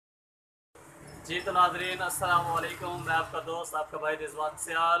जी तो नाजरीन अस्सलाम वालेकुम। मैं आपका दोस्त आपका भाई रिजवान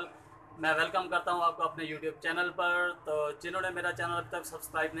सियाल। मैं वेलकम करता हूं आपको अपने यूट्यूब चैनल पर। तो जिन्होंने मेरा चैनल अभी तक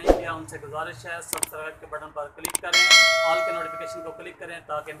सब्सक्राइब नहीं किया उनसे गुजारिश है सब्सक्राइब के बटन पर क्लिक करें, ऑल के नोटिफिकेशन को क्लिक करें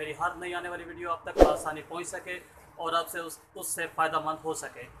ताकि मेरी हर नई आने वाली वीडियो आप तक आसानी पहुँच सके और आपसे उससे फ़ायदा मंद हो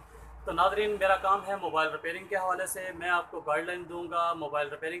सके। तो नाजरीन मेरा काम है मोबाइल रिपेयरिंग के हवाले से मैं आपको गाइडलाइन दूंगा मोबाइल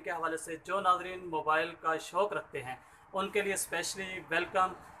रिपेयरिंग के हवाले से। जो नाजरीन मोबाइल का शौक़ रखते हैं उनके लिए स्पेशली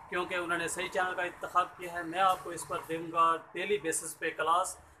वेलकम, क्योंकि उन्होंने सही चैनल का इंतखाब किया है। मैं आपको इस पर दूंगा डेली बेसिस पे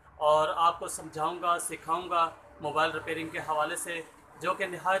क्लास और आपको समझाऊंगा सिखाऊंगा मोबाइल रिपेयरिंग के हवाले से, जो कि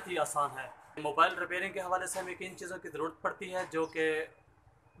नहायत ही आसान है। मोबाइल रिपेयरिंग के हवाले से हमें किन चीज़ों की ज़रूरत पड़ती है, जो कि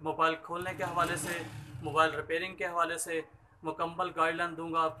मोबाइल खोलने के हवाले से मोबाइल रिपेयरिंग के हवाले से मुकम्मल गाइडलाइन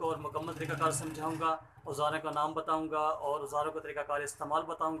दूंगा आपको और मुकम्मल तरीक़ाकार समझाऊंगा। औज़ारों का नाम बताऊंगा और औज़ारों का तरीक़ाकार इस्तेमाल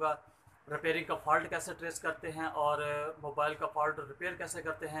बताऊंगा। रिपेयरिंग का फ़ॉल्ट कैसे ट्रेस करते हैं और मोबाइल का फ़ॉल्ट रिपेयर कैसे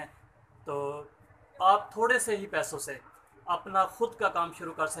करते हैं। तो आप थोड़े से ही पैसों से अपना ख़ुद का काम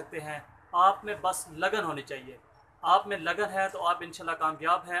शुरू कर सकते हैं। आप में बस लगन होनी चाहिए। आप में लगन है तो आप इंशाल्लाह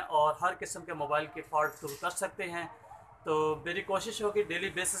कामयाब हैं और हर किस्म के मोबाइल के फ़ॉल्ट दूर कर सकते हैं। तो मेरी कोशिश होगी डेली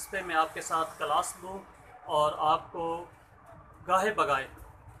बेसिस पे मैं आपके साथ क्लास लूँ और आपको गाहे बगाए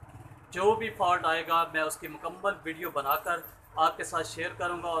जो भी फॉल्ट आएगा मैं उसकी मुकम्मल वीडियो बनाकर आपके साथ शेयर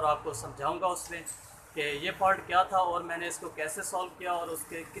करूंगा और आपको समझाऊंगा उसमें कि ये फॉल्ट क्या था और मैंने इसको कैसे सॉल्व किया और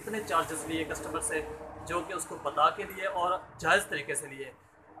उसके कितने चार्जेस लिए कस्टमर से, जो कि उसको बता के लिए और जायज़ तरीके से लिए।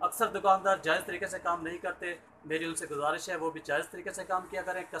 अक्सर दुकानदार जायज़ तरीके से काम नहीं करते। मेरी उनसे गुजारिश है वो भी जायज़ तरीके से काम किया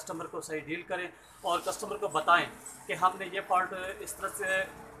करें, कस्टमर को सही डील करें और कस्टमर को बताएं कि हमने ये फॉल्ट इस तरह से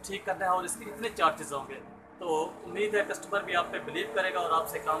ठीक करना है और इसके इतने चार्जेस होंगे। तो उम्मीद है कस्टमर भी आप पे बिलीव करेगा और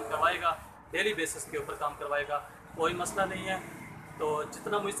आपसे काम करवाएगा, डेली बेसिस के ऊपर काम करवाएगा। कोई मसला नहीं है। तो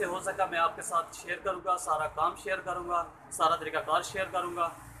जितना मुझसे हो सका मैं आपके साथ शेयर करूँगा, सारा काम शेयर करूँगा, सारा तरीक़ाकार शेयर करूँगा।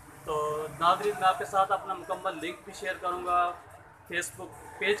 तो नाज़रीन मैं आपके साथ अपना मुकम्मल लिंक भी शेयर करूँगा, फेसबुक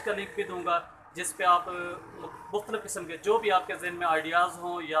पेज का लिंक भी दूँगा जिस पे आप मुख्तलिफ़ किस्म के जो भी आपके ज़हन में आइडियाज़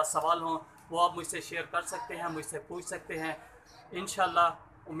हों या सवाल हों वो आप मुझसे शेयर कर सकते हैं, मुझसे पूछ सकते हैं।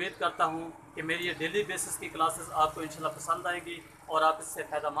 इंशाल्लाह उम्मीद करता हूँ कि मेरी ये डेली बेसिस की क्लासेस आपको इंशाल्लाह पसंद आएंगी और आप इससे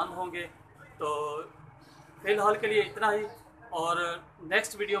फ़ायदामंद होंगे। तो फ़िलहाल के लिए इतना ही और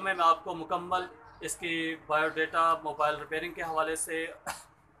नेक्स्ट वीडियो में मैं आपको मुकम्मल इसकी बायोडाटा मोबाइल रिपेयरिंग के हवाले से,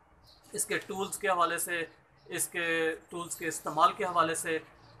 इसके टूल्स के हवाले से, इसके टूल्स के इस्तेमाल के हवाले से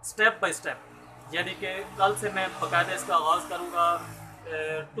स्टेप बाय स्टेप, यानी कि कल से मैं बाकायदा इसका आगाज़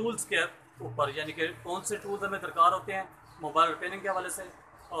करूँगा टूल्स के ऊपर, यानी कि कौन से टूल्स हमें दरकार होते हैं मोबाइल रिपेयरिंग के हवाले से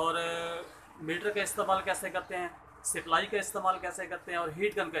और मीटर का इस्तेमाल कैसे करते हैं, सप्लाई का इस्तेमाल कैसे करते हैं और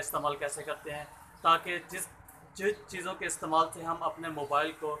हीट गन का इस्तेमाल कैसे करते हैं, ताकि जिस चीज़ों के इस्तेमाल से हम अपने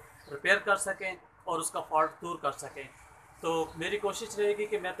मोबाइल को रिपेयर कर सकें और उसका फॉल्ट दूर कर सकें। तो मेरी कोशिश रहेगी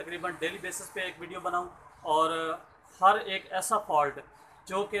कि मैं तकरीबन डेली बेसिस पे एक वीडियो बनाऊं और हर एक ऐसा फॉल्ट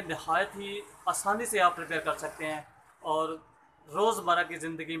जो कि नहायत ही आसानी से आप रिपेयर कर सकते हैं और रोज़मर्रा की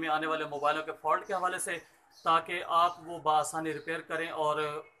ज़िंदगी में आने वाले मोबाइलों के फॉल्ट के हवाले से, ताकि आप वो बआसानी रिपेयर करें और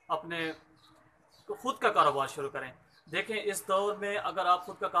अपने ख़ुद का कारोबार शुरू करें। देखें इस दौर में अगर आप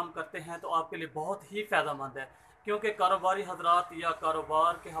ख़ुद का काम करते हैं तो आपके लिए बहुत ही फ़ायदेमंद है, क्योंकि कारोबारी हजरात या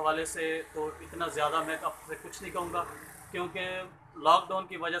कारोबार के हवाले से तो इतना ज़्यादा मैं आपसे कुछ नहीं कहूँगा, क्योंकि लॉकडाउन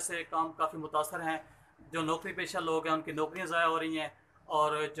की वजह से काम काफ़ी मुतासर हैं। जो नौकरी पेशा लोग हैं उनकी नौकरियाँ ज़ाया हो रही हैं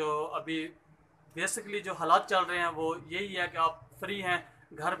और जो अभी बेसिकली जो हालात चल रहे हैं वो यही है कि आप फ्री हैं,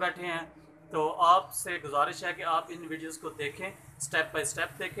 घर बैठे हैं। तो आपसे गुजारिश है कि आप इन वीडियोस को देखें, स्टेप बाय स्टेप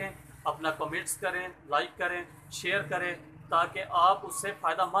देखें, अपना कमेंट्स करें, लाइक करें, शेयर करें, ताकि आप उससे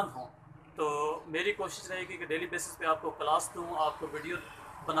फ़ायदामंद हों। तो मेरी कोशिश रहेगी कि डेली बेसिस पे आपको क्लास दूँ, आपको वीडियो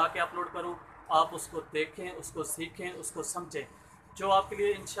बना के अपलोड करूँ, आप उसको देखें, उसको सीखें, उसको समझें, जो आपके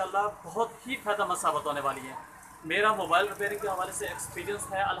लिए इंशाल्लाह बहुत ही फ़ायदेमंद साबित होने वाली है। मेरा मोबाइल रिपेयरिंग के हवाले से एक्सपीरियंस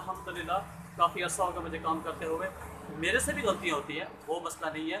है अल्हम्दुलिल्लाह, काफ़ी अर्सा होगा मुझे काम करते हुए। मेरे से भी गलतियाँ होती हैं, वो मसला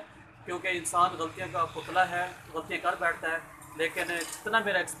नहीं है, क्योंकि इंसान गलतियों का पुतला है, गलतियाँ कर बैठता है। लेकिन जितना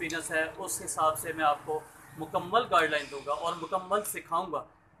मेरा एक्सपीरियंस है उस हिसाब से मैं आपको मुकम्मल गाइडलाइन दूंगा और मुकम्मल सिखाऊंगा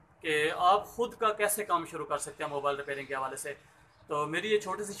कि आप ख़ुद का कैसे काम शुरू कर सकते हैं मोबाइल रिपेयरिंग के हवाले से। तो मेरी ये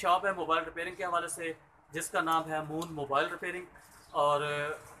छोटी सी शॉप है मोबाइल रिपेयरिंग के हवाले से, जिसका नाम है मून मोबाइल रिपेयरिंग। और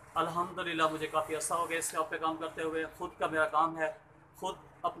अल्हम्दुलिल्लाह मुझे काफ़ी अर्सा हो गया इस शॉप पे काम करते हुए। ख़ुद का मेरा काम है, ख़ुद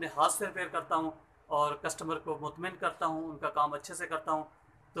अपने हाथ से रिपेयर करता हूँ और कस्टमर को मुतमिन करता हूँ, उनका काम अच्छे से करता हूँ।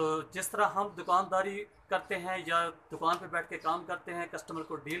 तो जिस तरह हम दुकानदारी करते हैं या दुकान पे बैठ के काम करते हैं, कस्टमर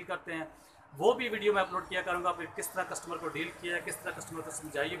को डील करते हैं, वो भी वीडियो मैं अपलोड किया करूँगा। फिर किस तरह कस्टमर को डील किया है, किस तरह कस्टमर को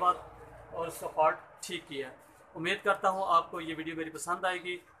समझाई बात और उसका फॉल्ट ठीक किया है। उम्मीद करता हूँ आपको ये वीडियो मेरी पसंद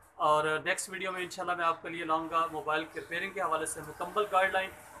आएगी और नेक्स्ट वीडियो में इंशाल्लाह मैं आपके लिए लाऊंगा मोबाइल के रिपेयरिंग के हवाले से मुकम्मल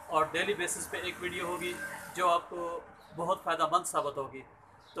गाइडलाइन और डेली बेसिस पे एक वीडियो होगी जो आपको बहुत फ़ायदामंद साबित होगी।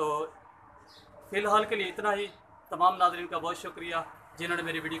 तो फ़िलहाल के लिए इतना ही। तमाम नाज़रीन का बहुत शुक्रिया जिन्होंने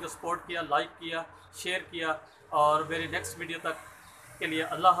मेरी वीडियो को सपोर्ट किया, लाइक किया, शेयर किया। और मेरी नेक्स्ट वीडियो तक के लिए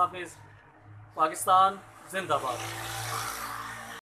अल्लाह हाफिज़। पाकिस्तान जिंदाबाद।